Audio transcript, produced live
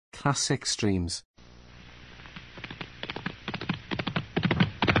classic streams.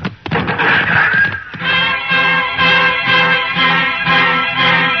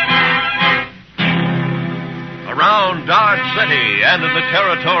 Around Dodge City and in the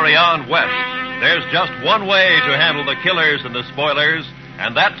territory on west, there's just one way to handle the killers and the spoilers,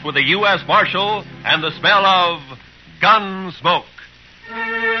 and that's with a U.S. Marshal and the smell of gun smoke.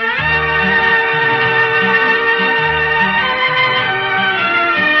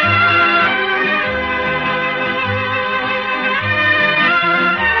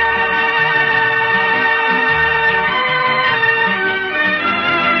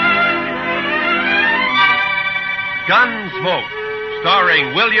 Gunsmoke,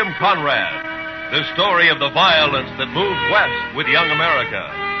 starring William Conrad. The story of the violence that moved west with young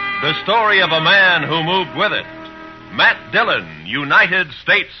America. The story of a man who moved with it. Matt Dillon, United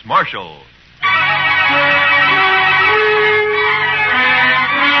States Marshal.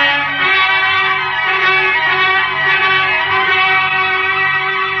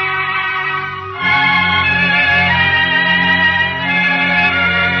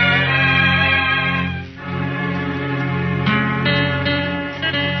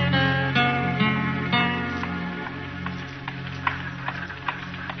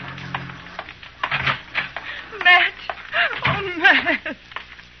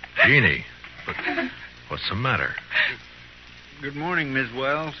 Jeannie, what's the matter? Good morning, Miss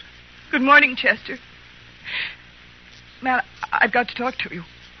Wells. Good morning, Chester. Matt, I've got to talk to you.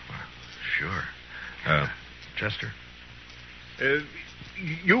 Sure. Chester?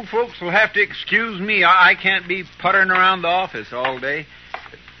 You folks will have to excuse me. I can't be puttering around the office all day.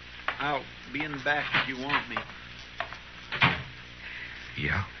 I'll be in the back if you want me.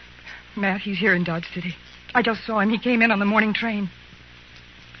 Yeah? Matt, he's here in Dodge City. I just saw him. He came in on the morning train.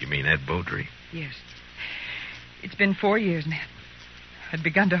 You mean Ed Beaudry? Yes. It's been 4 years, Matt. I'd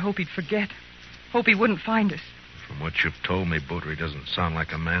begun to hope he'd forget. Hope he wouldn't find us. From what you've told me, Beaudry doesn't sound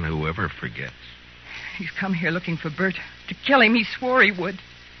like a man who ever forgets. He's come here looking for Bert. To kill him, he swore he would.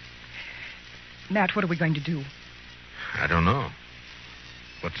 Matt, what are we going to do? I don't know.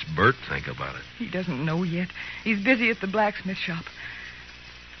 What's Bert think about it? He doesn't know yet. He's busy at the blacksmith shop.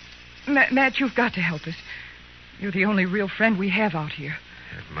 Matt, you've got to help us. You're the only real friend we have out here.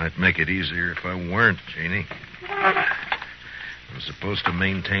 It might make it easier if I weren't, Jeannie. I'm supposed to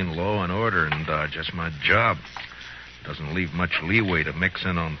maintain law and order in Dodge. That's my job. Doesn't leave much leeway to mix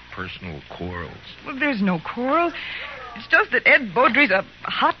in on personal quarrels. Well, there's no quarrel. It's just that Ed Beaudry's a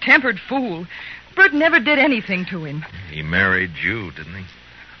hot-tempered fool. Bert never did anything to him. He married you, didn't he?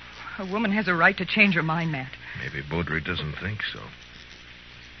 A woman has a right to change her mind, Matt. Maybe Beaudry doesn't think so.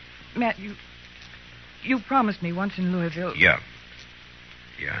 Matt, you promised me once in Louisville. Yeah.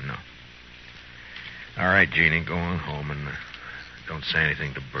 Yeah, I know. All right, Jeannie, go on home and don't say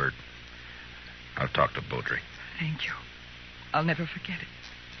anything to Bert. I'll talk to Beaudry. Thank you. I'll never forget it.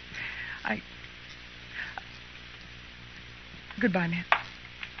 Goodbye, Matt.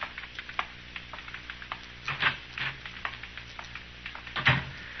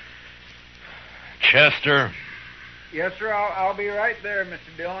 Chester. Yes, sir. I'll be right there,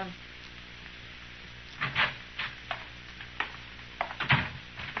 Mr. Dillon.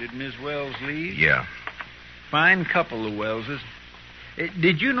 Did Miss Wells leave? Yeah. Fine couple, the Wellses.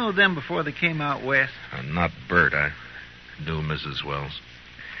 Did you know them before they came out west? Not Bert. I knew Mrs. Wells.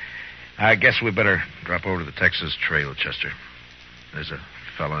 I guess we better drop over to the Texas Trail, Chester. There's a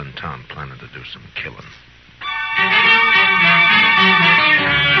fella in town planning to do some killing.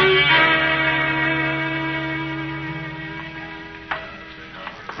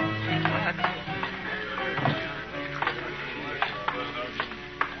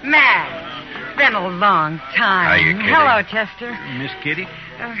 Matt, it's been a long time. Hiya, Kitty. Hello, Chester. Miss Kitty?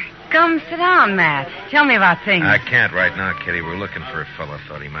 Come sit down, Matt. Tell me about things. I can't right now, Kitty. We're looking for a fella.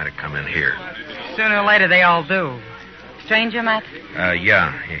 Thought he might have come in here. Sooner or later, they all do. Stranger, Matt?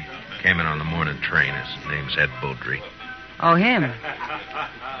 Yeah. He came in on the morning train. His name's Ed Beaudry. Oh, him.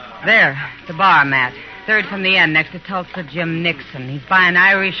 There, the bar, Matt. Third from the end, next to Tulsa Jim Nixon. He's buying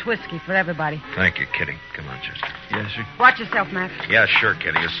Irish whiskey for everybody. Thank you, Kitty. Come on, Chester. Yes, sir. Watch yourself, Matt. Yeah, sure,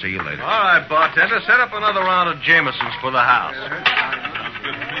 Kitty. I'll see you later. All right, bartender, set up another round of Jamesons for the house.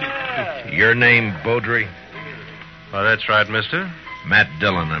 Your name, Beaudry? Well, that's right, mister. Matt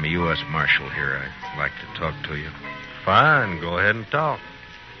Dillon. I'm a U.S. Marshal here. I'd like to talk to you. Fine, go ahead and talk.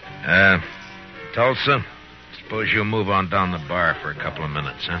 Tulsa, suppose you'll move on down the bar for a couple of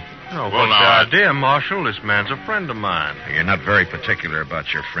minutes, huh? Oh, what's the idea, Marshal? This man's a friend of mine. You're not very particular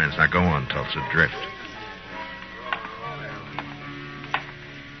about your friends. Now go on, Tulsa. Drift.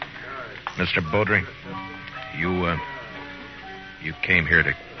 Mr. Beaudry, You came here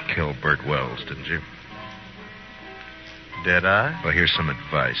to kill Bert Wells, didn't you? Did I? Well, here's some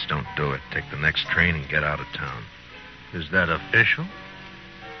advice. Don't do it. Take the next train and get out of town. Is that official?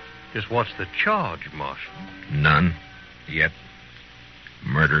 Just what's the charge, Marshal? None. Yet.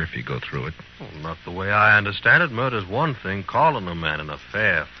 Murder if you go through it. Well, not the way I understand it. Murder's one thing. Calling a man in a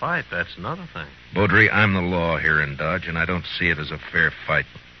fair fight, that's another thing. Beaudry, I'm the law here in Dodge, and I don't see it as a fair fight.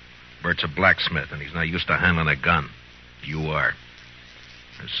 Bert's a blacksmith, and he's not used to handling a gun. You are.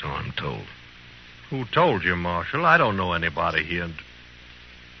 Or so I'm told. Who told you, Marshal? I don't know anybody here.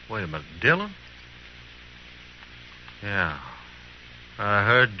 Wait a minute. Dillon? Yeah. I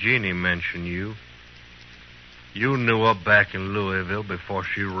heard Jeannie mention you. You knew her back in Louisville before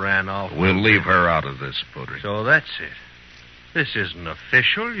she ran off. We'll leave her out of this, Beaudry. So that's it. This isn't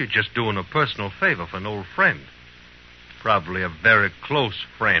official. You're just doing a personal favor for an old friend. Probably a very close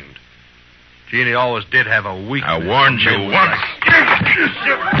friend. Jeannie always did have a weakness. I warned you once.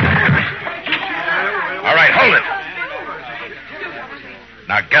 All right, hold it.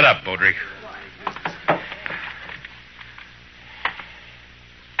 Now get up, Beaudry.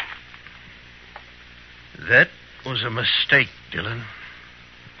 That was a mistake, Dillon.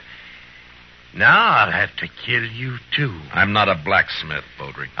 Now I'll have to kill you, too. I'm not a blacksmith,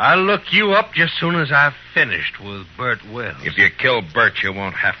 Beaudry. I'll look you up just soon as I've finished with Bert Wells. If you kill Bert, you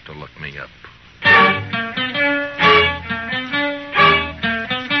won't have to look me up.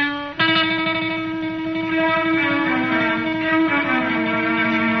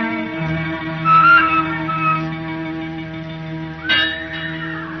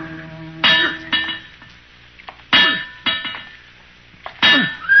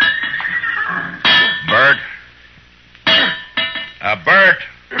 Bert.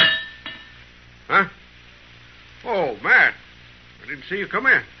 Huh? Oh, Matt. I didn't see you come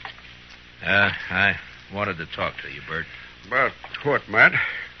in. I wanted to talk to you, Bert. About what, Matt?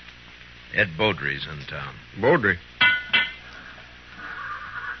 Ed Beaudry's in town. Beaudry?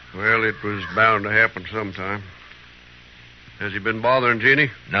 Well, it was bound to happen sometime. Has he been bothering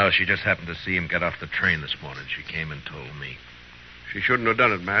Jeannie? No, she just happened to see him get off the train this morning. She came and told me. She shouldn't have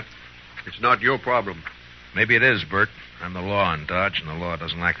done it, Matt. It's not your problem. Maybe it is, Bert. I'm the law in Dodge, and the law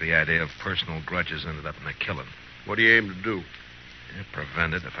doesn't like the idea of personal grudges ended up in a killing. What do you aim to do? Yeah,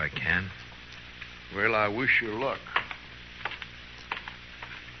 prevent it if I can. Well, I wish you luck.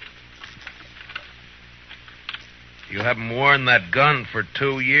 You haven't worn that gun for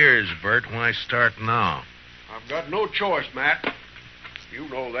 2 years, Bert. Why start now? I've got no choice, Matt. You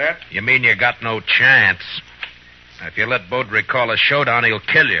know that. You mean you got no chance? Now, if you let Beaudry call a showdown, he'll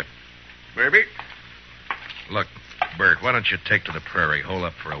kill you. Maybe. Look, Bert, why don't you take to the prairie, hole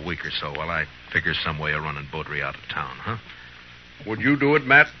up for a week or so while I figure some way of running Beaudry out of town, huh? Would you do it,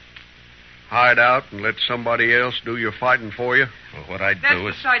 Matt? Hide out and let somebody else do your fighting for you? Well, what I'd That's do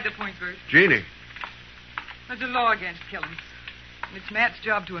is... beside the point, Bert. Jeannie. There's a law against killing. And it's Matt's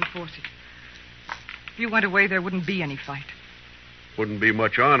job to enforce it. If you went away, there wouldn't be any fight. Wouldn't be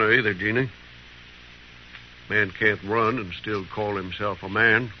much honor either, Jeannie. Man can't run and still call himself a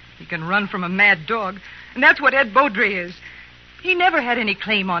man. He can run from a mad dog. And that's what Ed Beaudry is. He never had any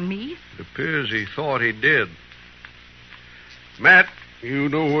claim on me. It appears he thought he did. Matt, you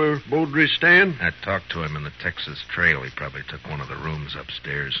know where Beaudry's stand? I talked to him in the Texas Trail. He probably took one of the rooms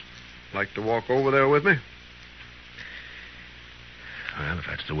upstairs. Like to walk over there with me? Well, if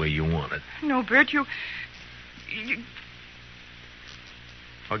that's the way you want it. No, Bert, you...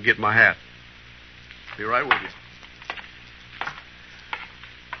 I'll get my hat. Be right with you.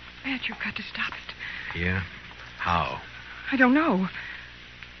 Matt, you've got to stop it. Yeah? How? I don't know.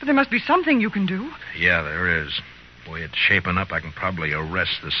 But there must be something you can do. Yeah, there is. The way it's shaping up, I can probably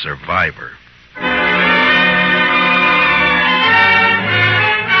arrest the survivor.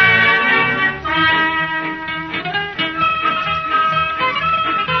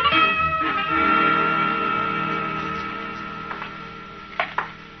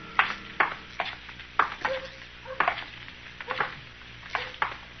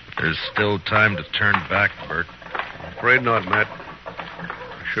 There's still time to turn back, Bert. Afraid not, Matt.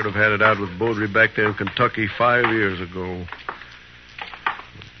 I should have had it out with Beaudry back there in Kentucky 5 years ago.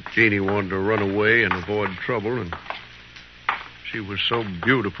 Jeannie wanted to run away and avoid trouble, and she was so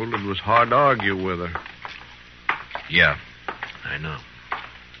beautiful it was hard to argue with her. Yeah, I know.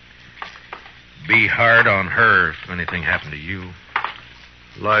 Be hard on her if anything happened to you.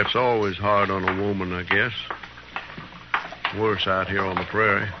 Life's always hard on a woman, I guess. Worse out here on the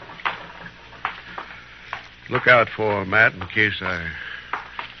prairie. Look out for her, Matt, in case I...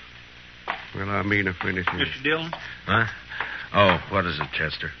 Well, I mean if anything... Mr. Dillon? Huh? Oh, what is it,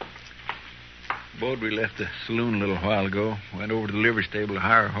 Chester? Beaudry left the saloon a little while ago. Went over to the livery stable to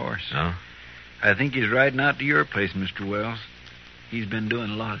hire a horse. Oh? I think he's riding out to your place, Mr. Wells. He's been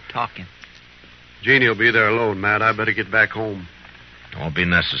doing a lot of talking. Jeannie will be there alone, Matt. I better get back home. It won't be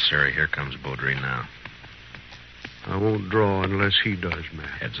necessary. Here comes Beaudry now. I won't draw unless he does,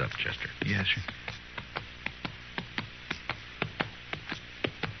 Matt. Heads up, Chester. Yes, sir.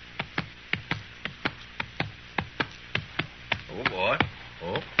 Oh, boy.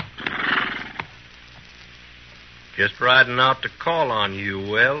 Oh. Just riding out to call on you,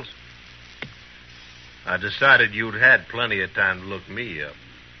 Wells. I decided you'd had plenty of time to look me up.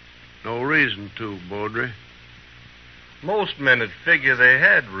 No reason to, Beaudry. Most men would figure they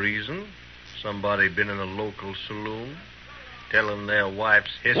had reason. Somebody been in a local saloon, telling their wife's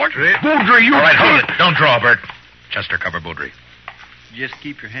history. Beaudry, you... All right, hold it. Don't draw, Bert. Chester, cover Beaudry. Just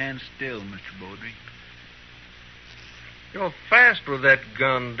keep your hands still, Mr. Beaudry. You're fast with that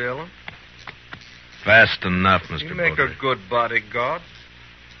gun, Dillon. Fast enough, Mr. You make Beaudry. a good bodyguard.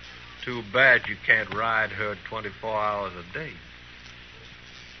 Too bad you can't ride her 24 hours a day.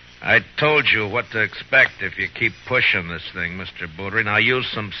 I told you what to expect if you keep pushing this thing, Mr. Beaudry. Now use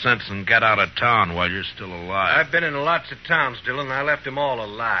some sense and get out of town while you're still alive. I've been in lots of towns, Dillon. I left them all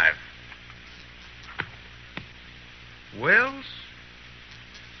alive. Wells,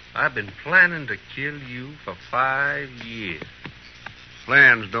 I've been planning to kill you for 5 years.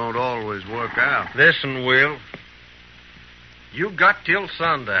 Plans don't always work out. Listen, Will. You got till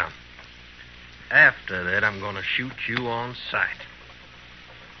sundown. After that, I'm going to shoot you on sight.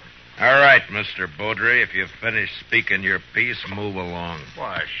 All right, Mr. Beaudry. If you've finished speaking your piece, move along.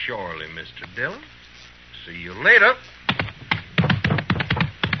 Why, surely, Mr. Dillon. See you later.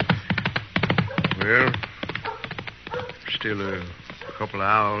 Well, still a couple of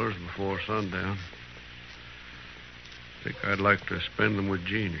hours before sundown. I think I'd like to spend them with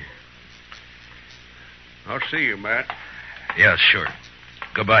Jeannie. I'll see you, Matt. Yeah, sure.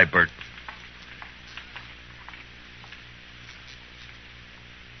 Goodbye, Bert.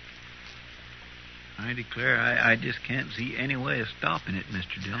 I declare I just can't see any way of stopping it,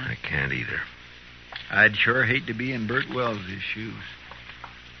 Mr. Dillon. I can't either. I'd sure hate to be in Bert Wells' shoes.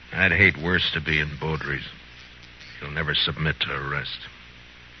 I'd hate worse to be in Beaudry's. He'll never submit to arrest.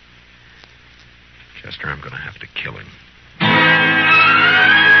 Chester, I'm going to have to kill him.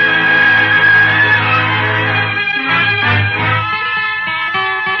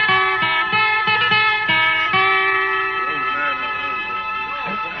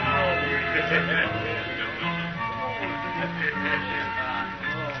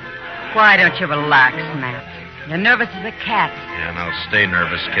 Why don't you relax, Matt? You're nervous as a cat. Yeah, and I'll stay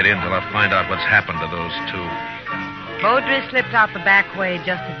nervous, Kitty, until I find out what's happened to those two. Beaudry slipped out the back way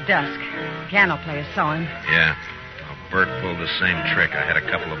just at dusk. Piano player saw him. Yeah. Well, Bert pulled the same trick. I had a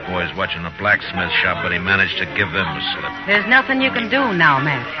couple of boys watching the blacksmith shop, but he managed to give them the slip. There's nothing you can do now,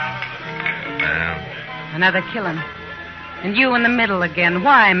 Matt. Well, Another killing. And you in the middle again.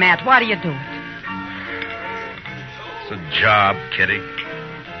 Why, Matt? Why do you do it? it's a job, Kitty.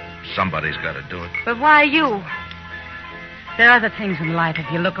 Somebody's got to do it. But why you? There are other things in life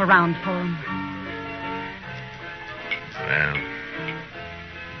if you look around for them. Well,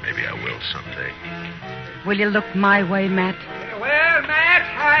 maybe I will someday. Will you look my way, Matt? Well, Matt,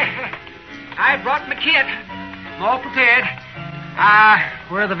 I brought my kit. I'm all prepared.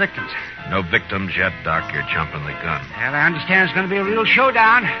 Where are the victims? No victims yet, Doc. You're jumping the gun. Well, I understand it's going to be a real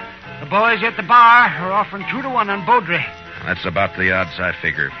showdown. The boys at the bar are offering 2-1 on Beaudry. That's about the odds I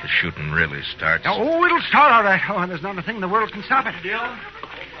figure if the shooting really starts. Oh, it'll start all right. Oh, and there's not a thing in the world can stop it.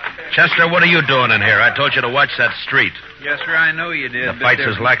 Chester, what are you doing in here? I told you to watch that street. Yes, sir, I know you did. The but fight's there-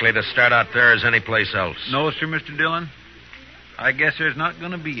 as likely to start out there as any place else. No, sir, Mr. Dillon. I guess there's not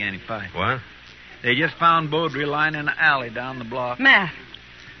going to be any fight. What? They just found Beaudry lying in an alley down the block. Matt.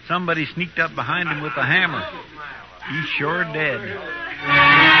 Somebody sneaked up behind him with a hammer. He's sure dead.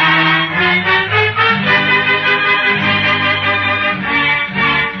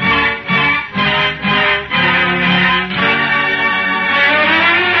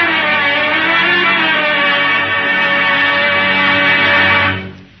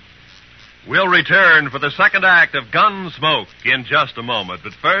 We'll return for the second act of Gunsmoke in just a moment.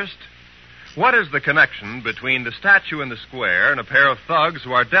 But first, what is the connection between the statue in the square and a pair of thugs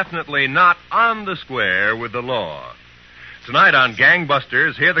who are definitely not on the square with the law? Tonight on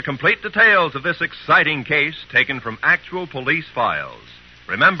Gangbusters, hear the complete details of this exciting case taken from actual police files.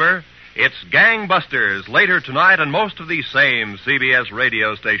 Remember, it's Gangbusters later tonight on most of these same CBS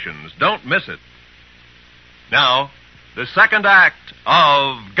radio stations. Don't miss it. Now, the second act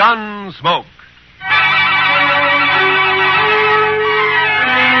of Gunsmoke.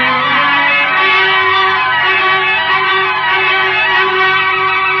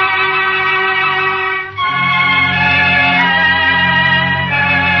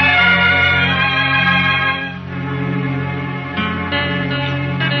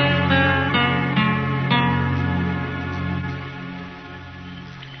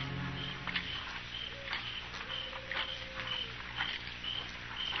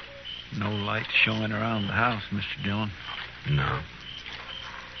 No light showing around the house, Mr. Dillon. No.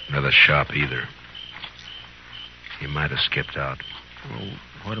 Nor the shop either. He might have skipped out. Well,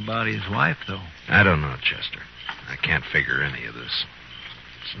 what about his wife, though? I don't know, Chester. I can't figure any of this.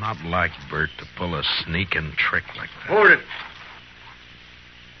 It's not like Bert to pull a sneaking trick like that. Hold it.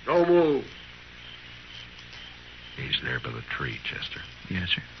 Don't move. He's there by the tree, Chester. Yes,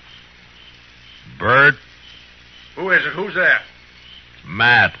 sir. Bert, Who is it? Who's that?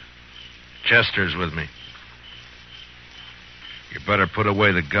 Matt. Chester's with me. You better put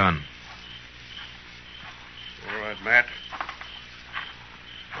away the gun. All right, Matt.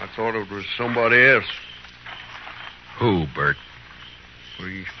 I thought it was somebody else. Who, Bert?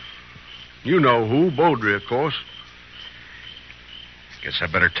 You know who. Beaudry, of course. Guess I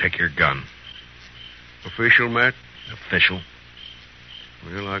better take your gun. Official, Matt? Official.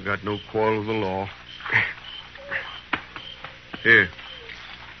 Well, I got no quarrel with the law. Here.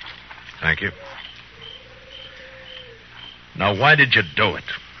 Thank you. Now, why did you do it?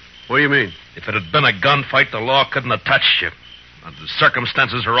 What do you mean? If it had been a gunfight, the law couldn't have touched you. The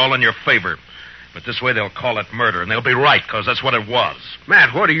circumstances are all in your favor. But this way they'll call it murder, and they'll be right, because that's what it was.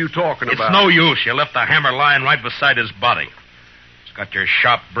 Matt, what are you talking It's about? no use. You left the hammer lying right beside his body. It's got your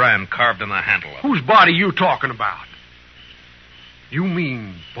shop brand carved in the handle of it. Whose body you talking about? You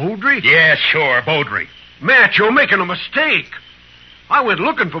mean Beaudry? Yeah, sure, Beaudry. Matt, you're making a mistake. I went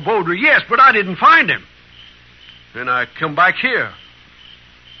looking for Beaudry, yes, but I didn't find him. Then I come back here.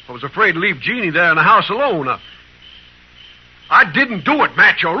 I was afraid to leave Jeannie there in the house alone. I didn't do it,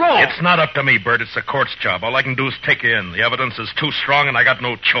 Matt. You're wrong. It's not up to me, Bert. It's the court's job. All I can do is take you in. The evidence is too strong, and I got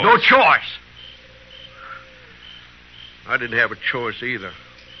no choice. No choice. I didn't have a choice either.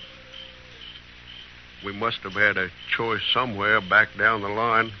 We must have had a choice somewhere back down the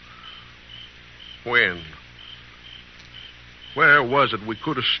line. When? Where was it we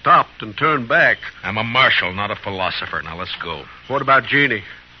could have stopped and turned back? I'm a marshal, not a philosopher. Now, let's go. What about Jeannie?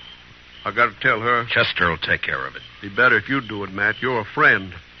 I got to tell her. Chester will take care of it. Be better if you do it, Matt. You're a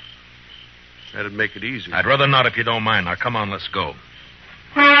friend. That'd make it easy. I'd rather not if you don't mind. Now, come on, let's go.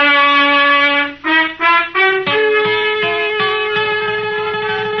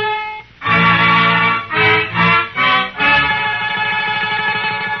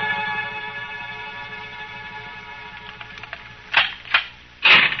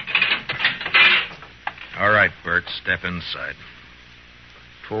 All right, Bert, step inside.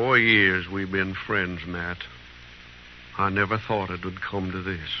 4 years we've been friends, Matt. I never thought it would come to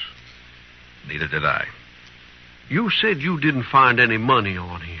this. Neither did I. You said you didn't find any money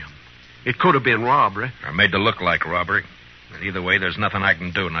on him. It could have been robbery. Or made to look like robbery. But either way, there's nothing I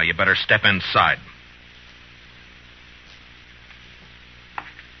can do. Now, you better step inside.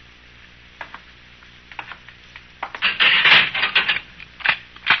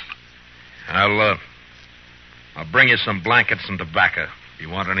 I'll bring you some blankets and tobacco. If you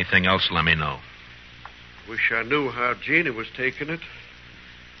want anything else, let me know. Wish I knew how Jeannie was taking it.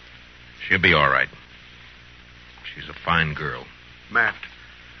 She'll be all right. She's a fine girl. Matt,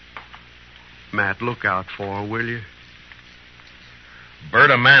 look out for her, will you?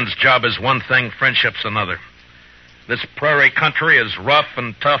 Bert, a man's job is one thing, friendship's another. This prairie country is rough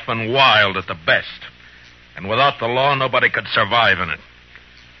and tough and wild at the best. And without the law, nobody could survive in it.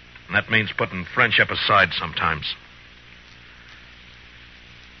 And that means putting friendship aside sometimes.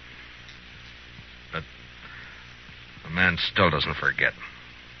 But a man still doesn't forget.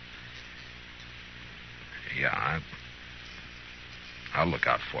 Yeah, I'll look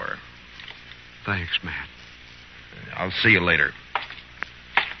out for her. Thanks, Matt. I'll see you later.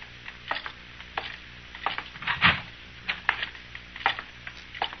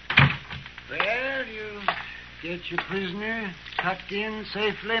 Well, you get your prisoner tucked in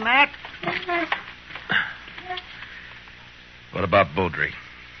safely, Matt? What about Beaudry?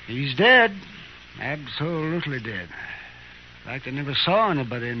 He's dead. Absolutely dead. Like they never saw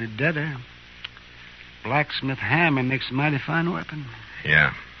anybody any deader. Blacksmith hammer makes a mighty fine weapon.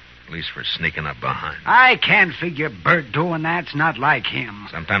 Yeah, at least for sneaking up behind. I can't figure Bert doing that. It's not like him.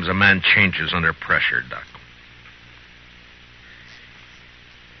 Sometimes a man changes under pressure, Doc.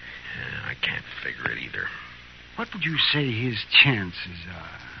 Yeah, I can't figure it either. What would you say his chances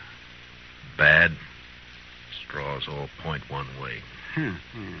are? Bad. Straws all point one way. Yes,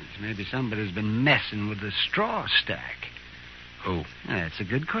 maybe somebody's been messing with the straw stack. Who? That's a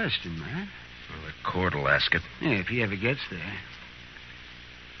good question, man. Well, the court will ask it. Yeah, if he ever gets there.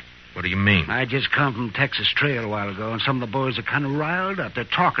 What do you mean? I just come from Texas Trail a while ago, and some of the boys are kind of riled up. They're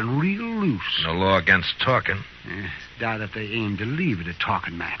talking real loose. No law against talking. Doubt if they aim to leave it at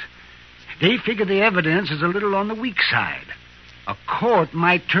talking, Matt. They figure the evidence is a little on the weak side. A court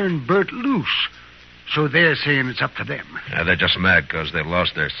might turn Bert loose. So they're saying it's up to them. Yeah, they're just mad because they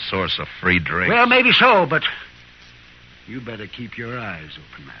lost their source of free drink. Well, maybe so, but you better keep your eyes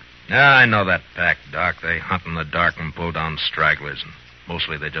open, Matt. Yeah, I know that pack, Doc. They hunt in the dark and pull down stragglers, and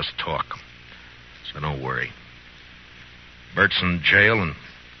mostly they just talk. So don't worry. Bert's in jail, and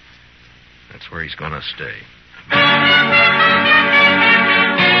that's where he's going to stay.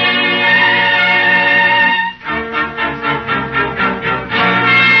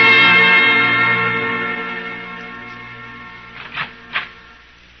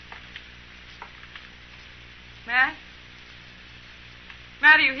 Matt?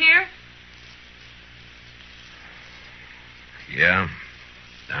 Matt, are you here? Yeah,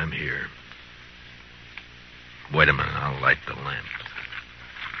 I'm here. Wait a minute, I'll light the lamp.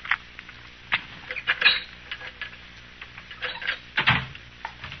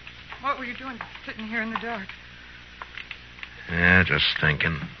 What were you doing sitting here in the dark? Yeah, just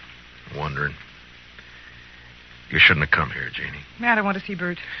thinking, wondering. You shouldn't have come here, Jeannie. Matt, I want to see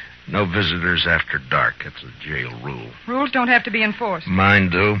Bert. No visitors after dark. It's a jail rule. Rules don't have to be enforced. Mine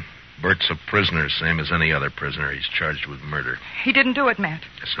do. Bert's a prisoner, same as any other prisoner. He's charged with murder. He didn't do it, Matt.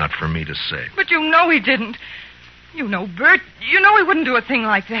 It's not for me to say. But you know he didn't. You know Bert. You know he wouldn't do a thing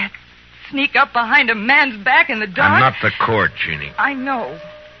like that. Sneak up behind a man's back in the dark. I'm not the court, Jeannie. I know.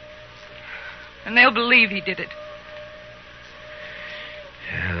 And they'll believe he did it.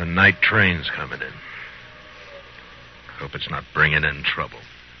 Yeah, the night train's coming in. Hope it's not bringing in trouble.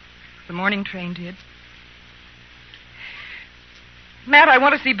 The morning train did. Matt, I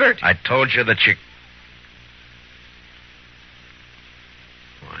want to see Bert. I told you that you...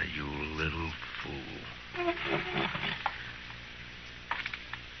 Why, you little fool.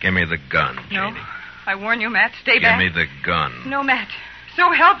 Give me the gun, Jeannie. No. I warn you, Matt. Stay Give back. me the gun. No, Matt.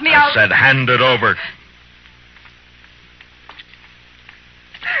 So help me, I said hand it over.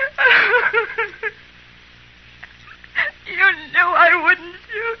 You knew I wouldn't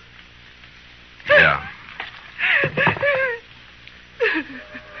shoot. Yeah.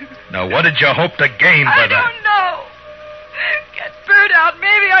 Now, what did you hope to gain by I that? don't know. Get Bert out.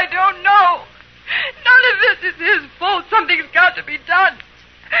 Maybe I don't know. None of this is his fault. Something's got to be done.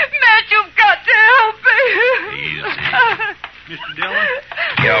 Matt, you've got to help me. Easy. Mr. Dillon?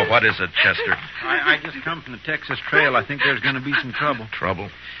 Yeah, what is it, Chester? I just come from the Texas Trail. I think there's going to be some trouble. Trouble?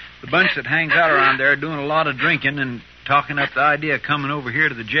 The bunch that hangs out around there are doing a lot of drinking and talking up the idea of coming over here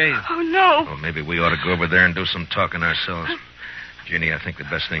to the jail. Oh, no. Well, maybe we ought to go over there and do some talking ourselves. Jeannie, I think the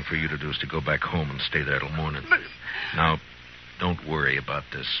best thing for you to do is to go back home and stay there till morning. Now, don't worry about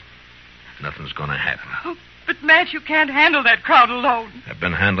this. Nothing's going to happen. Oh, but, Matt, you can't handle that crowd alone. I've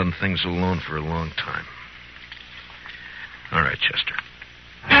been handling things alone for a long time. All right, Chester.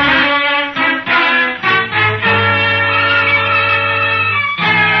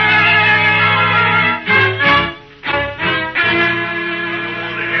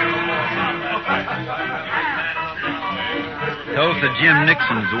 Tulsa Jim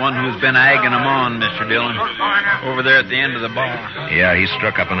Nixon's the one who's been egging them on, Mr. Dillon. Over there at the end of the bar. Yeah, he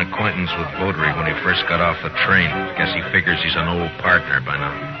struck up an acquaintance with Beaudry when he first got off the train. Guess he figures he's an old partner by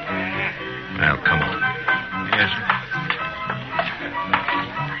now. Well, come on. Yes, sir.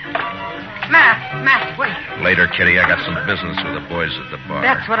 Matt, wait. Later, Kitty, I got some business with the boys at the bar.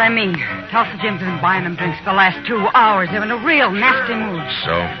 That's what I mean. Tulsa Jim's been buying them drinks for the last 2 hours. They're in a real nasty mood.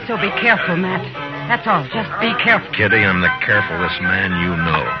 So? So be careful, Matt. That's all. Just be careful. Kitty, I'm the carefulest man you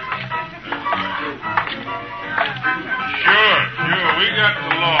know. Sure. We got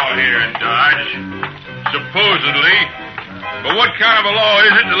the law here in Dodge. Supposedly. But what kind of a law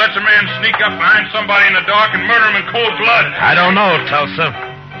is it that lets a man sneak up behind somebody in the dark and murder him in cold blood? I don't know,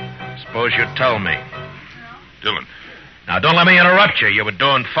 Tulsa. Suppose you tell me. Dillon. Now, don't let me interrupt you. You were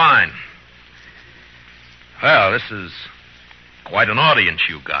doing fine. Well, this is quite an audience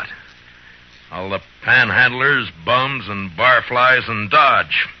you got. All the panhandlers, bums, and barflies in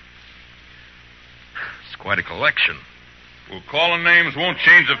Dodge. It's quite a collection. Well, calling names won't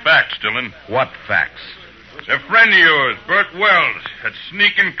change the facts, Dillon. What facts? A friend of yours, Bert Wells, that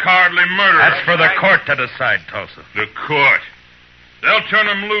sneaking, cowardly murderer. That's for the court to decide, Tulsa. The court. They'll turn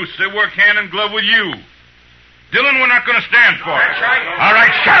him loose. They work hand in glove with you. Dillon, we're not going to stand for it. All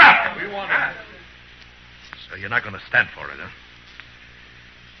right, shut up! So you're not going to stand for it, huh?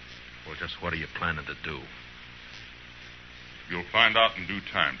 Well, just what are you planning to do? You'll find out in due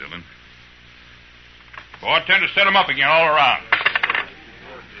time, Dillon. Oh, I tend to set them up again all around.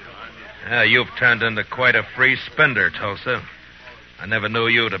 Yeah, you've turned into quite a free spender, Tulsa. I never knew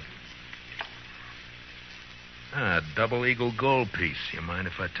you to... A double eagle gold piece. You mind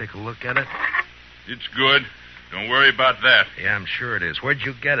if I take a look at it? It's good. Don't worry about that. Yeah, I'm sure it is. Where'd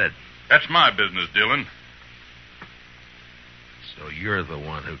you get it? That's my business, Dillon. So you're the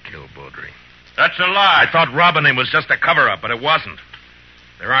one who killed Baudry. That's a lie. I thought robbing him was just a cover-up, but it wasn't.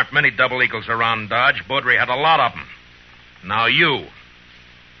 There aren't many double eagles around Dodge. Baudry had a lot of them. Now you.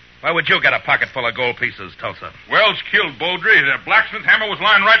 Why would you get a pocket full of gold pieces, Tulsa? Wells killed Baudry. The blacksmith hammer was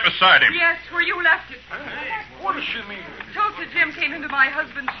lying right beside him. Yes, where you left it. What does she mean? Tulsa Jim came into my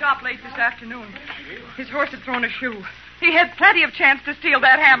husband's shop late this afternoon. His horse had thrown a shoe. He had plenty of chance to steal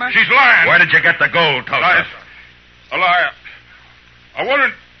that hammer. She's lying. Where did you get the gold, Tulsa? A lie. I won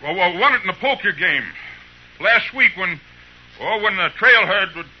it in the poker game. Last week when the trail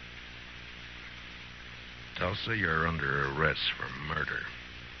herd would... Tulsa, you're under arrest for murder.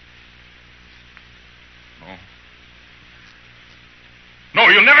 No,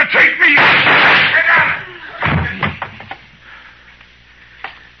 you'll never take me.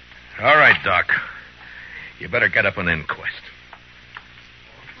 All right, Doc. You better get up an inquest.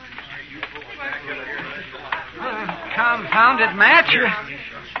 Confound it, Matt.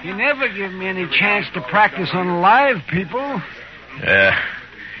 You never give me any chance to practice on live people.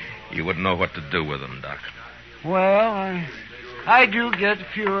 You wouldn't know what to do with them, Doc. Well, I do get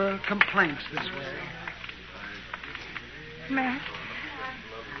fewer complaints this way.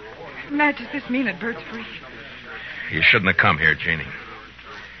 Matt, does this mean that Bert's free? You shouldn't have come here, Jeannie.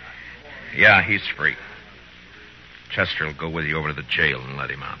 Yeah, he's free. Chester will go with you over to the jail and let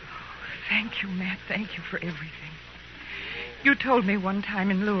him out. Thank you, Matt. Thank you for everything. You told me one time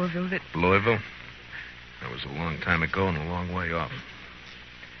in Louisville that... Louisville? That was a long time ago and a long way off.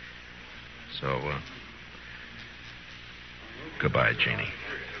 So, goodbye, Jeannie.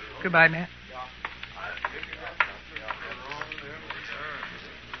 Goodbye, Matt.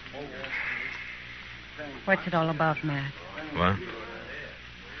 What's it all about, Matt? What?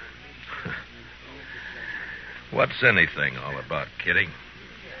 What's anything all about, Kitty?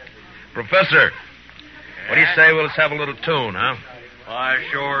 Professor, what do you say we'll just have a little tune, huh? Why,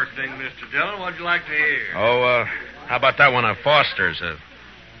 sure thing, Mr. Dillon. What'd you like to hear? Oh, how about that one of Foster's?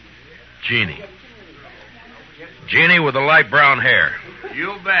 Jeannie. Jeannie with the light brown hair.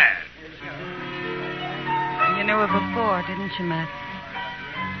 You bet. You knew her before, didn't you, Matt?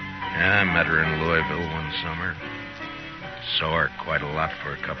 Yeah, I met her in Louisville one summer. Saw her quite a lot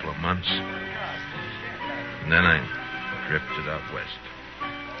for a couple of months. And then I drifted out west.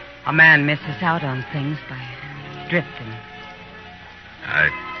 A man misses out on things by drifting. I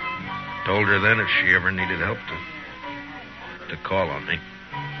told her then if she ever needed help to call on me.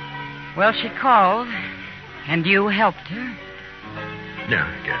 Well, she called, and you helped her. Yeah,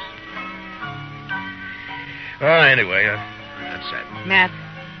 I guess. Well, anyway, that's that. Matt.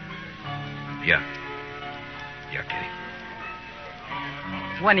 Yeah. Yeah, Kitty.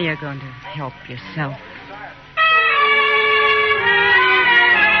 When are you going to help yourself?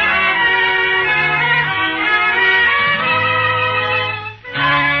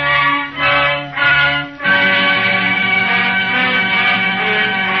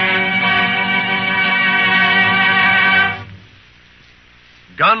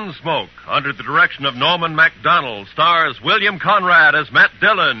 Gunsmoke, under the direction of Norman MacDonald, stars William Conrad as Matt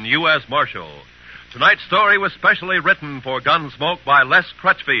Dillon, U.S. Marshal. Tonight's story was specially written for Gunsmoke by Les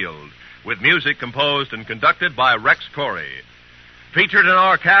Crutchfield, with music composed and conducted by Rex Corey. Featured in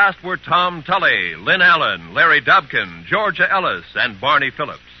our cast were Tom Tully, Lynn Allen, Larry Dobkin, Georgia Ellis, and Barney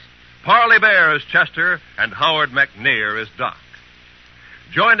Phillips. Parley Bear as Chester, and Howard McNear as Doc.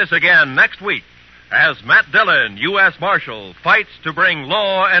 Join us again next week as Matt Dillon, U.S. Marshal, fights to bring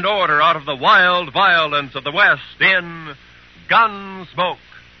law and order out of the wild violence of the West in Gunsmoke.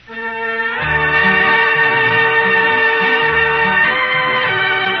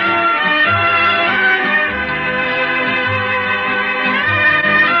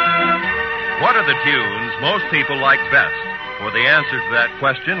 What are the tunes most people like best? For the answer to that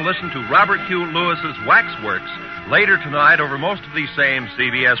question, listen to Robert Q. Lewis's Waxworks later tonight over most of these same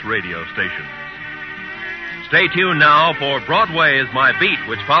CBS radio stations. Stay tuned now for Broadway is My Beat,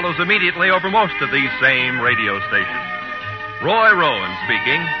 which follows immediately over most of these same radio stations. Roy Rowan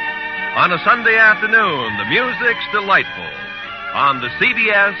speaking. On a Sunday afternoon, the music's delightful on the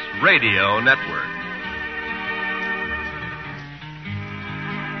CBS Radio Network.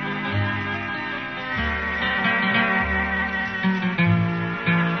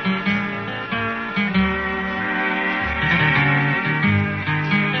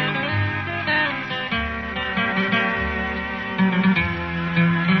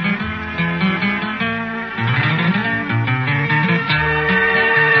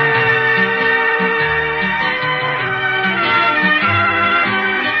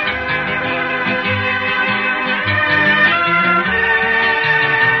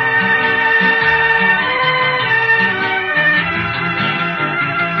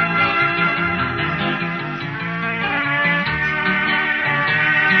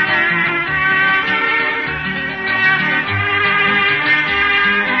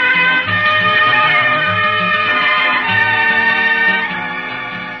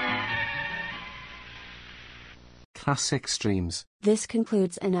 Classic Streams. This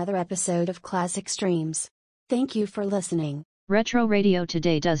concludes another episode of Classic Streams. Thank you for listening. Retro Radio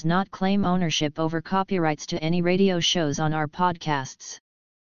Today does not claim ownership over copyrights to any radio shows on our podcasts.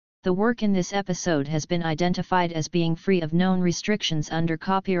 The work in this episode has been identified as being free of known restrictions under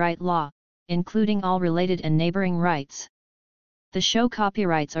copyright law, including all related and neighboring rights. The show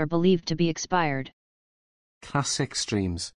copyrights are believed to be expired. Classic Streams.